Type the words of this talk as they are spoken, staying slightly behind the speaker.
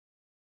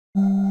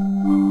The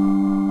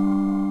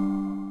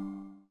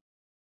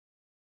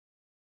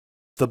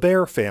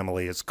bear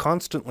family is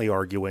constantly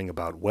arguing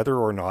about whether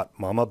or not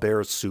Mama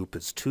Bear's soup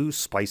is too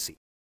spicy.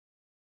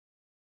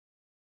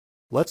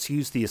 Let's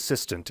use the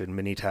assistant in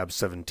Minitab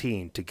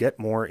 17 to get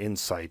more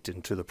insight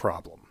into the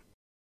problem.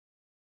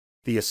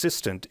 The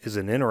assistant is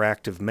an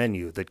interactive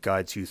menu that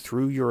guides you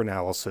through your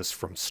analysis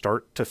from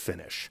start to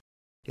finish.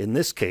 In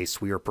this case,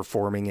 we are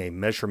performing a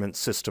measurement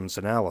systems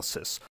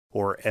analysis,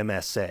 or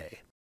MSA.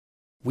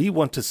 We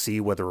want to see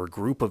whether a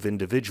group of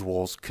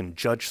individuals can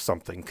judge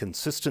something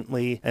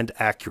consistently and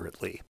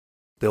accurately.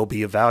 They'll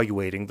be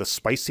evaluating the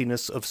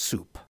spiciness of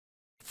soup.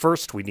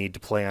 First, we need to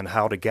plan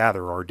how to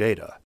gather our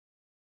data.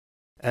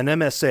 An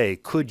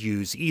MSA could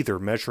use either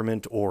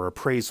measurement or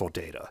appraisal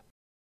data.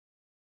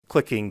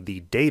 Clicking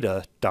the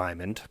Data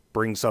diamond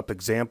brings up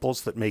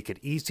examples that make it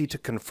easy to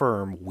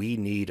confirm we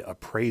need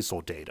appraisal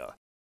data.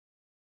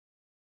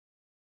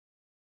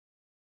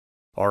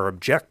 Our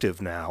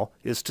objective now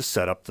is to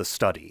set up the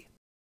study.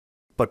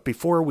 But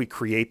before we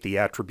create the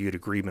Attribute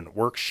Agreement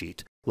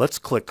worksheet, let's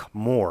click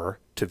More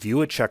to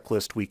view a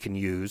checklist we can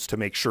use to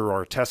make sure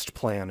our test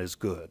plan is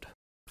good.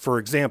 For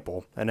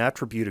example, an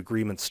Attribute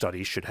Agreement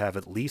study should have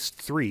at least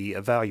 3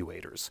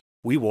 evaluators.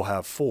 We will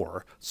have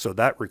 4, so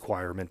that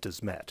requirement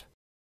is met.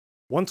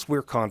 Once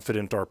we're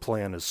confident our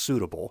plan is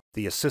suitable,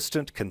 the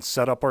assistant can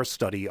set up our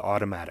study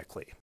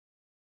automatically.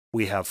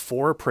 We have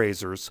 4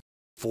 appraisers,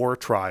 4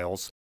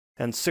 trials,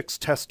 and 6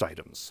 test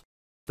items.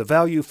 The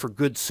value for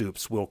good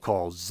soups we'll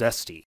call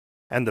zesty,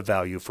 and the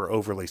value for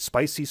overly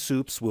spicy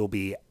soups will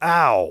be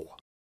ow.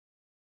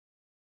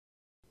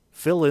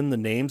 Fill in the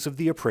names of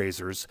the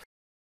appraisers,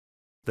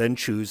 then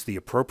choose the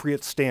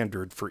appropriate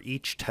standard for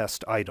each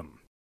test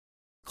item.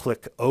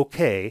 Click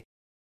OK,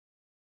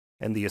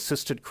 and the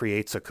assistant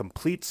creates a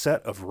complete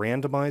set of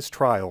randomized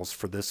trials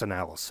for this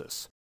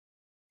analysis.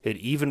 It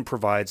even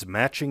provides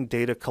matching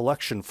data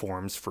collection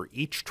forms for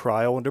each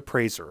trial and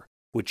appraiser,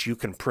 which you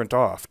can print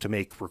off to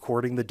make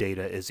recording the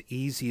data as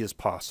easy as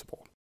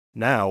possible.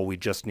 Now we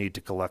just need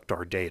to collect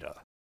our data.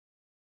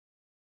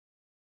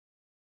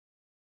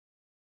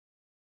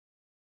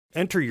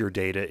 Enter your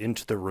data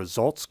into the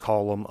Results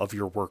column of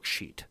your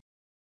worksheet.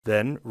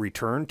 Then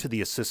return to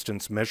the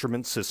assistant's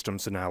Measurement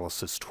Systems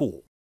Analysis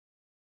tool.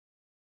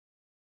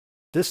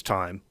 This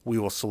time, we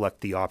will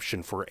select the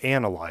option for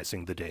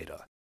analyzing the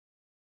data.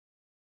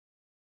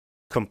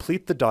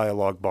 Complete the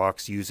dialog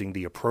box using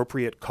the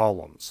appropriate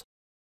columns.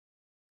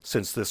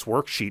 Since this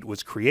worksheet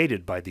was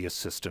created by the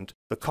assistant,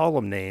 the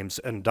column names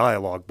and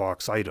dialog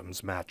box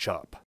items match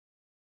up.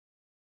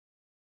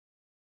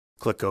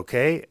 Click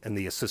OK, and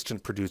the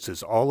assistant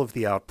produces all of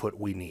the output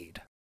we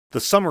need. The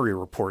summary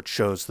report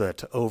shows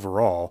that,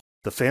 overall,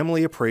 the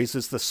family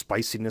appraises the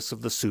spiciness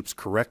of the soups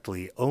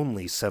correctly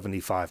only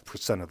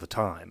 75% of the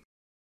time.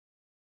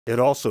 It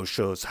also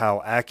shows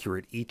how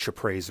accurate each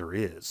appraiser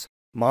is.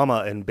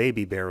 Mama and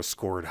Baby Bear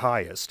scored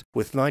highest,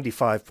 with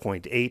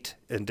 95.8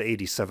 and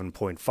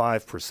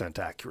 87.5%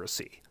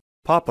 accuracy.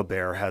 Papa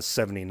Bear has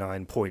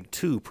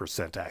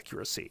 79.2%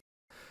 accuracy.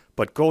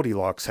 But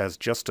Goldilocks has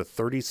just a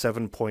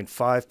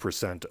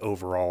 37.5%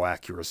 overall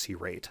accuracy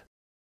rate.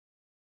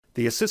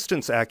 The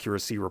assistant's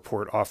accuracy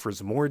report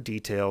offers more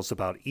details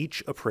about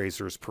each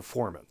appraiser's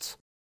performance.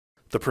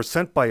 The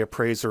percent by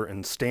appraiser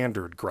and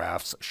standard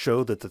graphs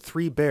show that the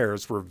 3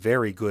 bears were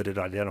very good at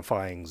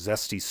identifying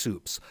zesty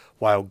soups,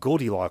 while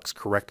Goldilocks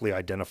correctly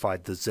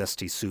identified the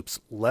zesty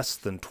soups less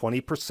than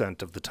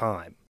 20% of the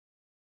time.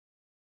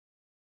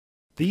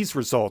 These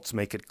results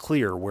make it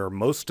clear where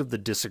most of the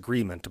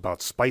disagreement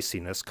about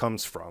spiciness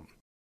comes from.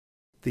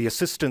 The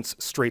assistant's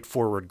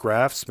straightforward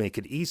graphs make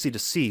it easy to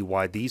see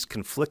why these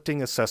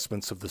conflicting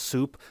assessments of the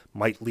soup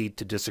might lead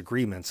to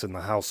disagreements in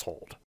the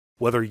household.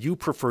 Whether you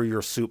prefer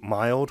your soup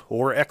mild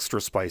or extra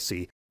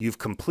spicy, you've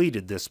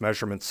completed this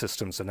measurement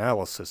systems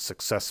analysis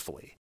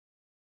successfully.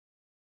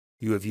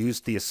 You have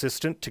used the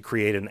assistant to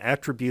create an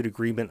attribute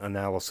agreement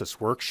analysis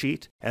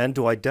worksheet and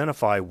to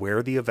identify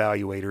where the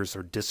evaluators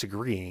are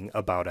disagreeing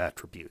about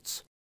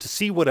attributes. To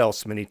see what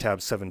else Minitab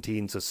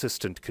 17's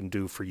assistant can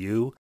do for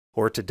you,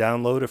 or to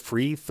download a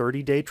free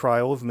 30-day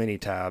trial of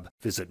Minitab,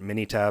 visit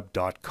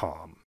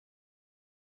minitab.com.